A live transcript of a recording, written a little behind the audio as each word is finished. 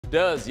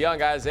does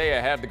young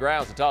Isaiah have the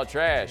grounds to talk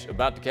trash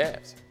about the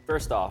Cavs?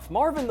 First off,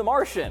 Marvin the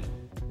Martian.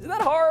 Isn't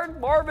that hard?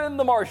 Marvin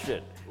the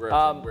Martian. We're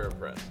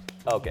impressed.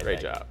 Okay.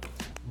 Great job.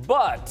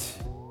 But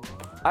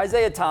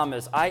Isaiah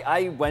Thomas,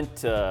 I went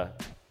to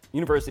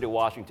University of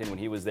Washington when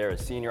he was there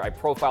as senior. I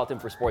profiled him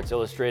for Sports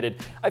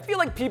Illustrated. I feel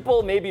like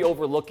people may be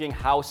overlooking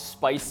how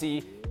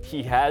spicy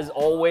he has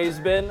always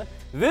been.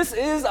 This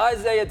is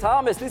Isaiah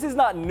Thomas. This is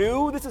not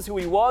new. This is who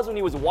he was when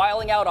he was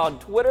wiling out on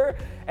Twitter.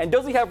 And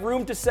does he have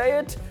room to say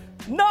it?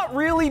 Not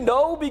really,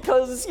 no,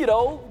 because,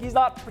 he's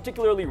not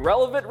particularly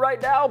relevant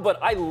right now, but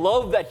I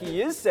love that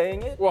he is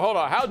saying it. Well, hold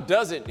on. How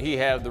doesn't he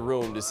have the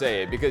room to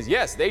say it? Because,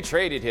 yes, they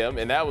traded him,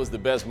 and that was the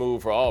best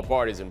move for all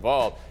parties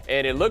involved.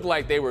 And it looked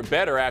like they were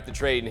better after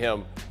trading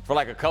him for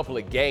like a couple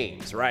of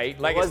games, right?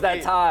 Like, it was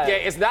that time. Yeah,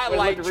 it's not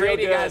like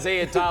trading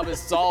Isaiah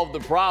Thomas solved the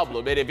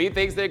problem. And if he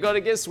thinks they're going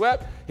to get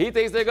swept, he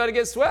thinks they're going to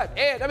get swept.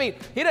 And,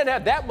 he doesn't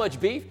have that much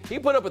beef. He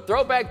put up a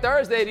throwback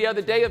Thursday the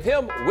other day of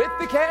him with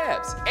the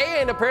Cavs.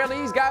 And apparently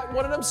he's got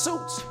one of them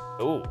suits.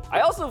 Ooh.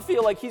 I also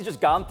feel like he's just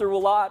gone through a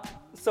lot,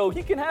 so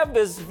he can have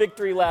this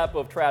victory lap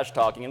of trash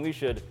talking, and we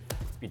should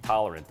be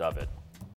tolerant of it.